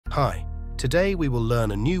Hi, today we will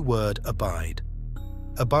learn a new word, abide.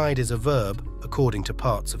 Abide is a verb according to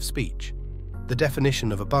parts of speech. The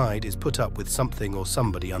definition of abide is put up with something or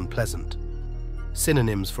somebody unpleasant.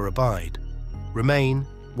 Synonyms for abide: remain,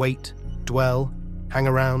 wait, dwell, hang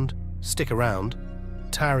around, stick around,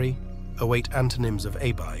 tarry, await. Antonyms of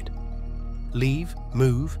abide: leave,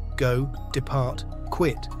 move, go, depart,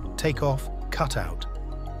 quit, take off, cut out.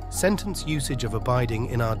 Sentence usage of abiding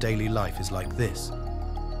in our daily life is like this: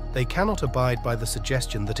 they cannot abide by the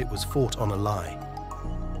suggestion that it was fought on a lie.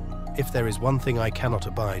 If there is one thing I cannot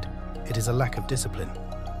abide, it is a lack of discipline.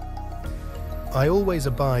 I always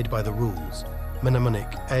abide by the rules.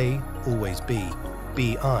 Mnemonic: A, always B,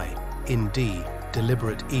 B-I, in D,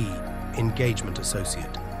 deliberate E, engagement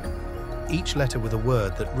associate. Each letter with a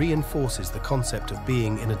word that reinforces the concept of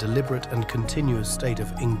being in a deliberate and continuous state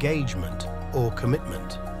of engagement or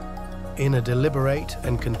commitment. In a deliberate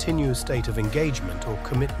and continuous state of engagement or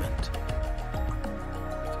commitment.